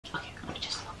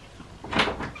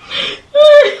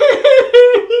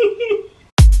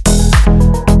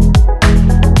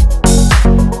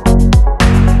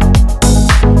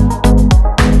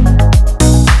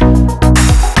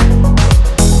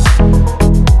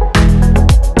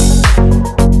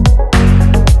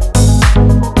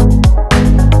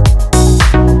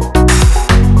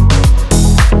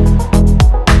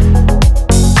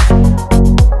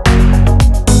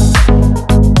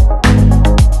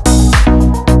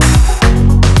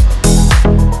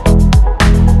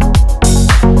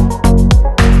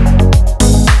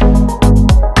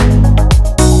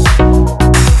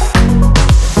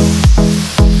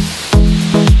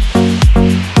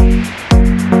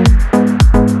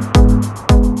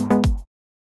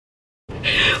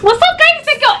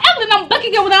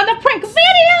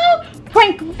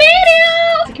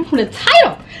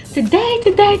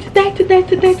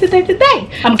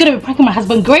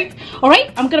husband great. All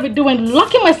right, I'm gonna be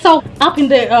locking myself up in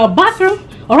the bathroom.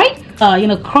 All right, you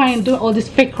know, crying, doing all this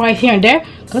fake cry here and there.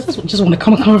 Cause I just want to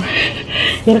come over.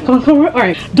 You wanna come over? All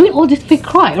right, doing all this fake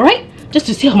cry. All right, just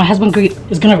to see how my husband Greg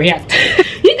is gonna react.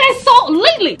 You guys saw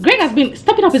lately, Greg has been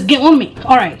stepping up his game on me.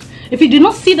 All right, if you did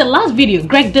not see the last video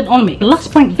Greg did on me, the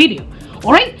last prank video,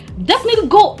 all right, definitely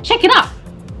go check it out.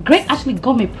 Greg actually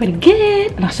got me pretty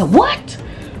good, and I said, what?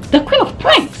 The queen of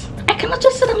pranks? I cannot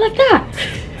just sit down like that.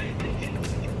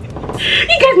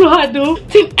 You guys know how I do.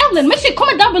 Team Evelyn, make sure you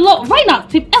comment down below right now.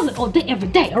 Team Evelyn all day, every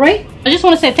day, all right? I just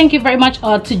want to say thank you very much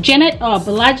to Janet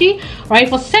Balaji, right,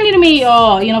 for sending me,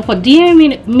 you know, for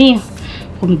DMing me,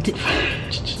 for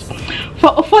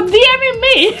DMing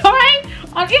me, all right,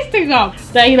 on Instagram.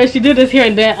 That, you know, she did this here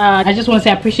and there. I just want to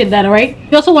say I appreciate that, all right?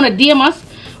 You also want to DM us?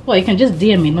 Well, you can just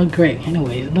DM me, not Greg.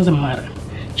 Anyways, it doesn't matter.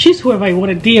 Choose whoever you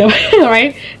want to DM, all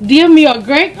right? DM me or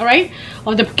Greg, all right?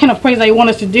 Of the kind of pranks that you want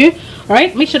us to do, all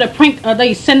right? Make sure the prank that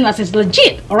you send us is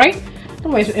legit, all right?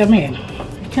 Otherwise, I mean,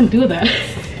 you can't do that.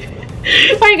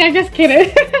 Alright, guys, just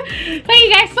kidding. Thank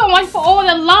you guys so much for all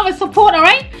the love and support, all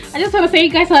right? I just want to say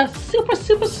you guys are super,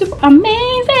 super, super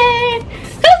amazing.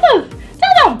 Tell them,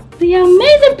 the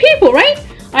amazing people, right?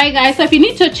 All right, guys. So if you're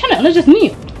new to the channel, not just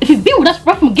new, if you've been with us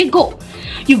right from get-go,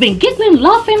 you've been giggling,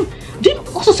 laughing, doing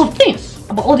all sorts of things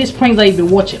about all these pranks that you've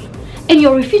been watching, and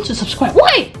you're refusing to subscribe.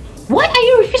 Why? Why are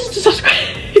you refusing to subscribe?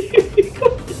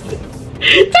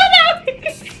 Tell them.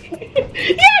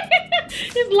 Yeah,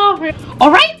 he's laughing. All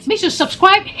right, make sure to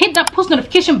subscribe, hit that post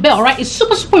notification bell. All right, it's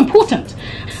super, super important.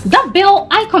 That bell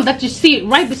icon that you see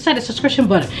right beside the subscription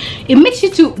button, it makes you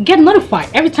to get notified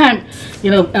every time,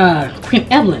 you know, Queen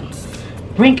Evelyn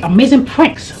bring amazing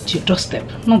pranks to your doorstep.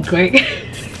 Not great.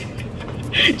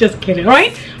 Just kidding, all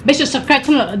right? Make sure to subscribe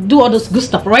to do all those good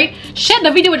stuff, all right? Share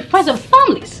the video with friends and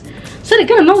families, so they're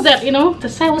gonna know that, you know, the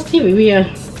Silas TV,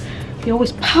 we're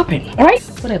always popping, all right?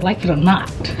 Whether they like it or not.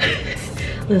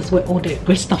 This is where all the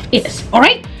great stuff is, all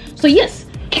right? So yes,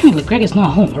 currently Greg is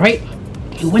not home, all right?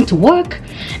 He went to work,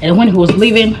 and when he was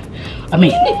leaving, I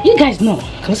mean, you guys know,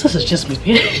 Callistus is just me.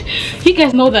 You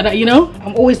guys know that, you know,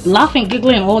 I'm always laughing,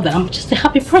 giggling, and all that. I'm just a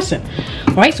happy person,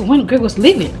 all right? So when Greg was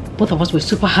leaving, both of us were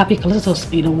super happy.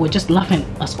 Callistus, you know, we're just laughing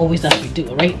as always as we do,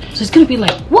 all right? So it's gonna be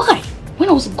like, why? When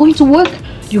I was going to work,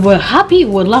 you were happy, you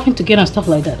were laughing together and stuff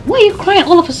like that. Why are you crying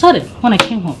all of a sudden when I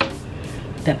came home?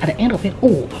 Then at the end of it,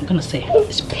 oh, I'm gonna say,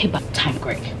 it's payback time,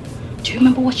 Greg. Do you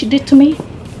remember what you did to me?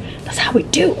 That's how we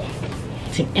do.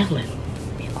 Team Evelyn,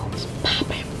 we always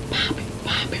popping.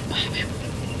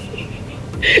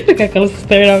 Look at Callistus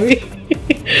staring at me.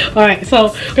 All right, so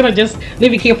I'm gonna just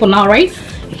leave it here for now, right?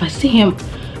 If I see him,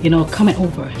 you know, coming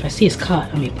over, if I see his car,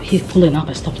 I mean, he's pulling up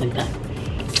and stuff like that,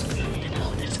 you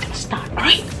know, that's gonna start, all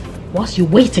right? Whilst you're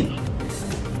waiting,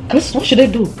 Callistus, what should I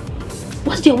do?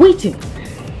 Whilst you're waiting,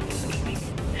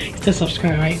 still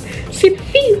subscribe, right? See the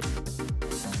view.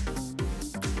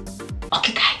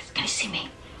 Okay, guys, can you see me?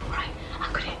 All right, I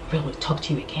couldn't really talk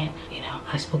to you again. You know,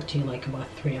 I spoke to you like about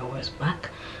 3 hours back.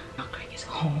 Now Greg is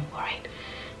home, all right?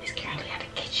 He's currently at the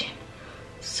kitchen.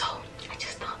 So I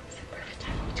just thought it's a perfect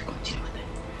time for me to continue with it.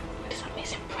 With this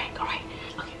amazing prank, all right?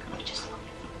 Okay, let me just,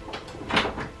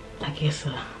 I guess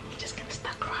I'm just gonna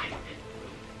start crying.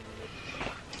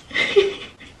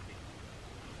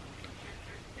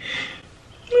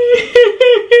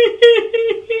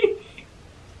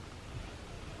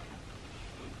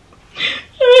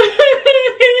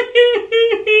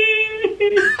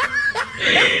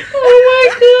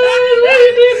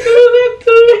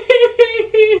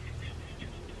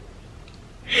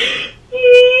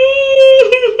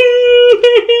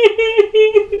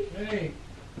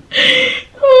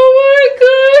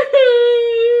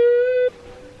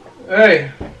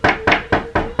 Hey.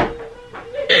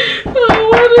 Oh,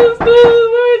 what is this,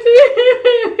 my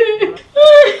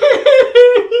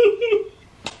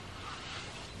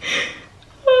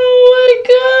oh my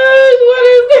gosh, what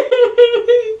is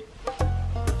this?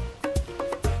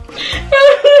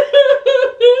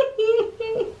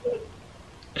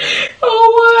 Oh,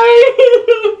 why?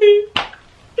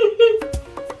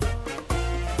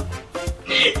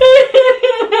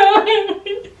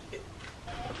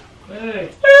 Hey.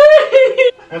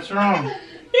 What's wrong?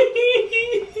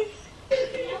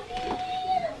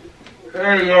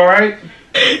 Hey, you alright?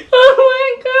 Oh my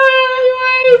god,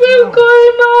 why is this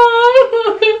going on?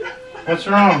 What's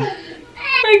wrong?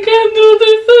 I can't do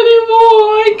this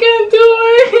anymore. I can't do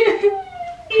it.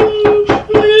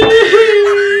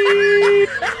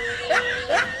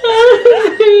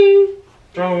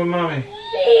 What's wrong with mommy?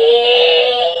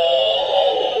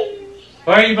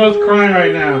 Why are you both crying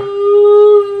right now?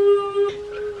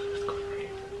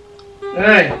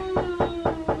 Hey.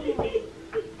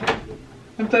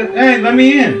 What the? Hey, let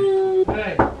me in.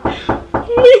 Hey.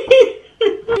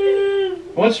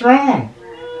 What's wrong?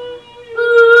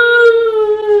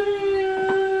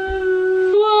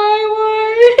 Why?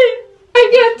 I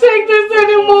can't take this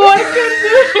anymore. I can't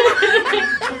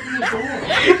do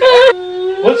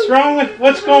it. What's wrong with?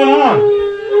 What's going on?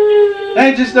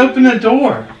 Hey, just open the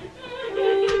door.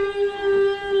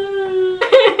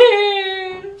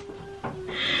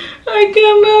 I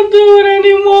cannot do it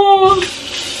anymore.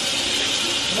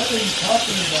 What are you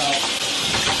talking about?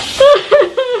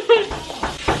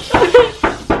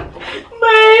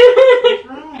 Babe,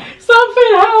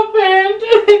 something happened.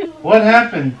 What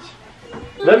happened?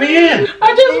 Let me in.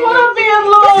 I just want to be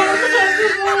alone. I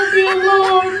just want to be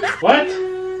alone. What?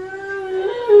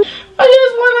 I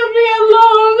just want to be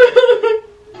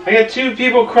alone. I got two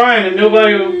people crying and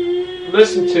nobody will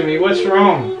listen to me. What's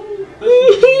wrong?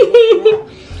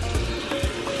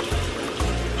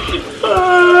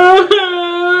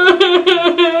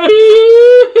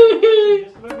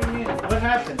 Just let me in. What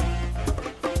happened?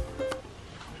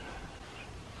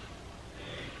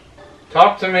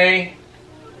 Talk to me.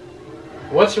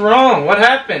 What's wrong? What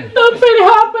happened? Something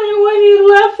happened when you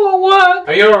left for work.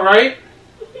 Are you alright?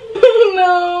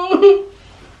 No.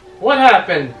 What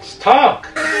happened? Just talk.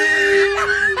 I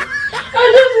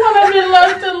just want to be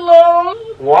left alone.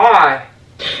 Why?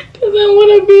 Because I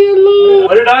want to be alone.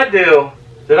 What did I do?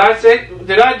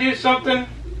 Did I do something?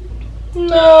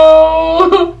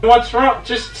 No. What's wrong?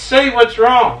 Just say what's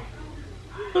wrong.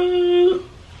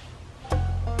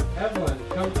 Evelyn,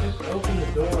 come just open the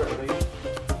door, please.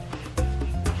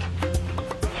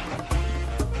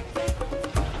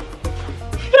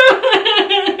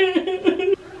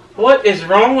 What is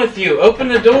wrong with you? Open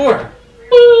the door.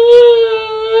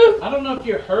 I don't know if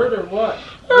you're hurt or what.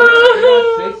 You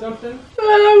want to say something?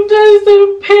 I'm just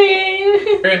in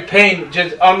pain. You're in pain.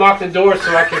 Just unlock the door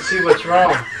so I can see what's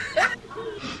wrong.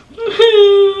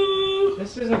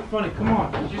 This isn't funny. Come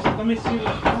on. Just let me see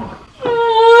what's wrong.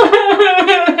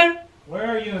 Where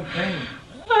are you in pain?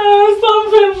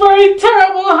 Something very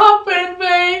terrible happened,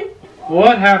 babe.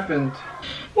 What happened?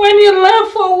 When you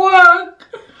left for work.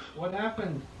 What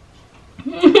happened?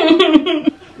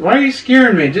 Why are you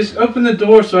scaring me? Just open the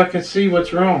door so I can see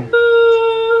what's wrong.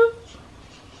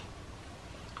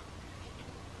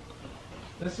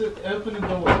 Open the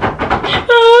door.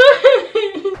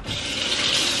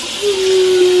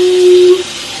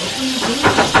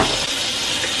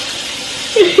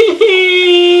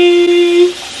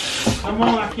 Come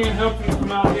on, I can't help you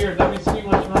from out here. Let me see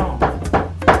what's wrong.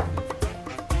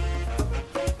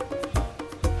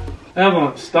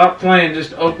 Evelyn, stop playing.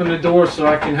 Just open the door so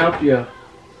I can help you.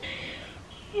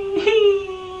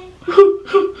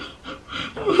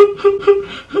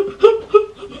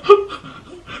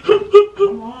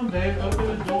 Come on, babe. Open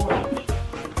the door.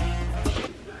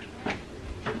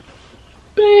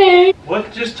 Babe.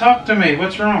 What? Just talk to me.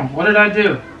 What's wrong? What did I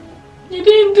do? You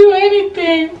didn't do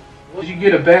anything. Did you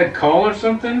get a bad call or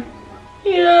something?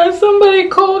 Yeah, somebody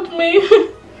called me.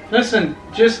 Listen,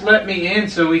 just let me in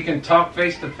so we can talk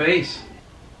face to face.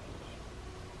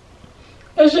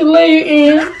 I should let you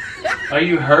in. Are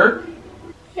you hurt?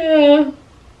 Yeah.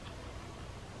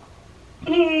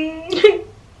 Do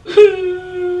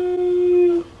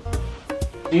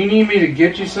you need me to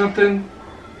get you something?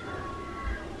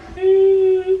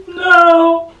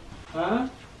 No. Huh?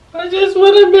 I just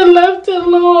want to be left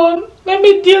alone. Let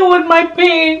me deal with my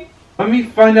pain. Let me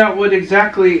find out what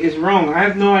exactly is wrong. I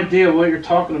have no idea what you're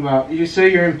talking about. You say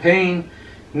you're in pain,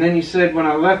 and then you said when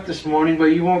I left this morning, but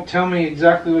you won't tell me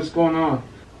exactly what's going on.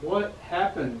 What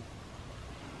happened?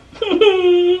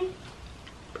 You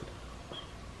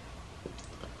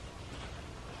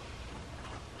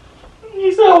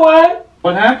said what?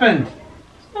 What happened?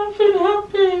 Something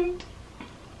happened.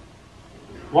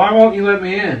 Why won't you let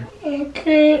me in?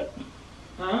 Okay.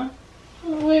 Huh?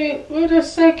 Wait a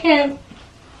second.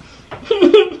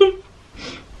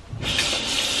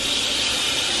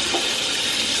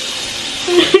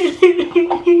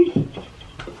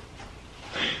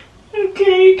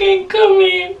 Okay, you can come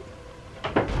in.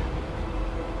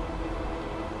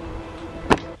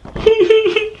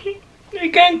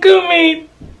 You can come in.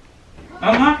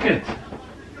 Unlock it.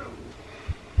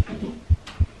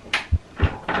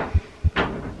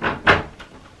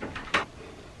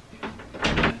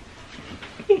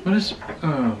 What is...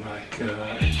 Oh my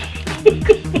gosh.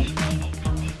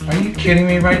 Are you kidding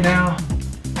me right now?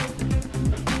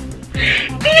 Are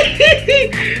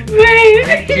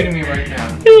you kidding me right now?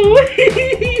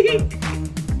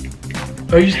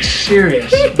 Are you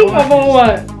serious? About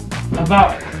what?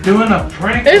 About doing a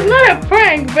prank? It's not a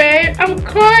prank, babe. I'm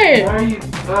crying. Why are you...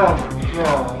 Oh,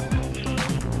 God.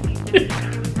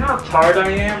 know how tired I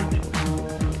am?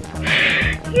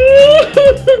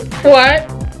 What?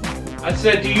 I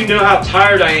said, do you know how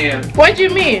tired I am? What do you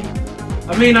mean?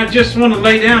 I mean, I just want to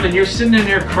lay down and you're sitting in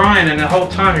there crying and the whole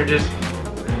time you're just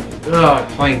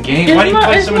playing games. Why do you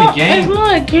play so many games? It's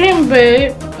not a game,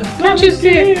 babe. Don't you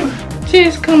see?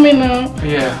 Tears coming out.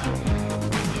 Yeah.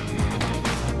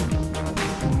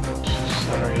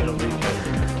 Sorry, it'll be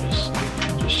better.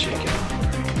 Just shake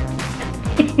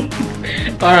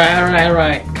it.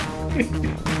 Alright.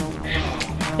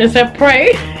 It's a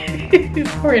pray.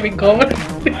 It's already gone.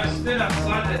 I stood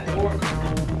outside that door.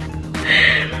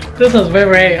 This was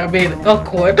very,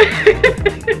 awkward.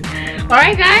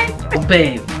 Alright, guys. Oh,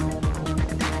 babe.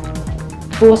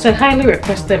 It was a highly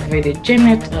requested video.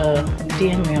 Janet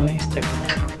DM me on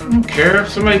Instagram. I don't care if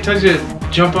somebody tells you to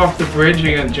jump off the bridge,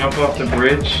 you're gonna jump off the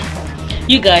bridge.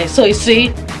 You guys, so you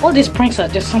see, all these pranks are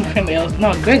just something else.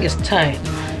 Now Greg is tired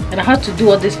and I had to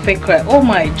do all this fake cry. Oh,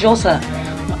 my jaws are,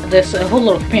 there's a whole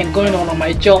lot of pain going on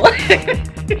my jaw.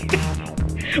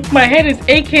 My head is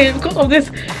aching because of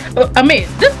this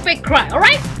this fake cry. all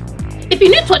right, if you're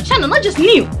new to our channel, not just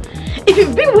new, if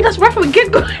you've been with us right from the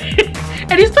get-go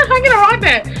and you're still hanging around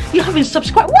there, you haven't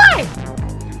subscribed. Why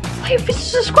are you refusing to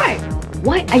subscribe?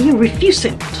 Why are you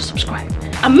refusing to subscribe?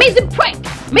 Amazing prank.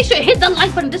 Make sure you hit that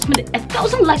like button this minute.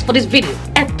 1,000 likes for this video.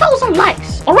 1,000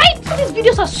 likes. All right, so these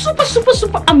videos are super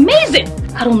amazing.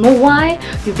 I don't know why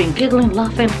you've been giggling,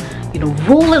 laughing,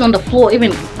 rolling on the floor,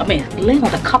 even laying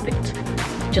on the carpet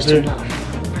just to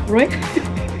laugh, right?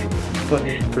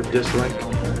 Button for dislike.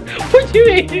 What do you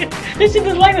mean? They should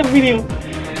dislike the video.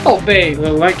 Oh, babe.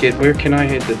 Well, like it. Where can I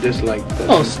hit the dislike button?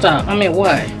 Oh, stop.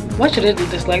 Why? Why should I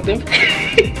dislike them?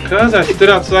 Because I stood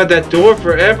outside that door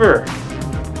forever.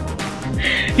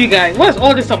 You guys, what's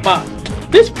all this about?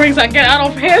 These pranks I get out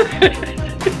of hand.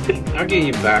 I'll get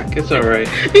you back. It's alright.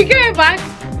 You get it back?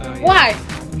 Yeah. Why?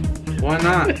 Why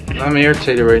not? I'm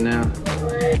irritated right now.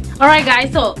 Alright,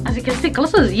 guys, so as you can see,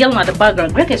 Callistus is yelling at the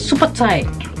background. Greg is super tired.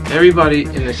 Everybody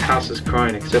in this house is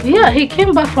crying except yeah, he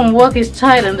came back from work, he's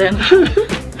tired, and then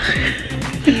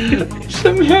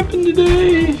something happened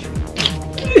today.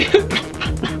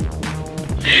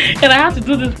 And I have to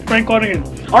do this prank on him.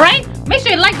 Alright? Make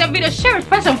sure you like that video, share it with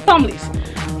friends and families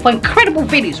for incredible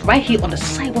videos right here on the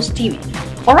Cyborgs TV.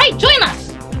 Alright, join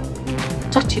us.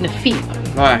 Talk to you in the feed.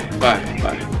 Bye.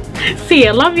 See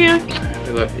ya, love you. I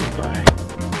love you. Bye.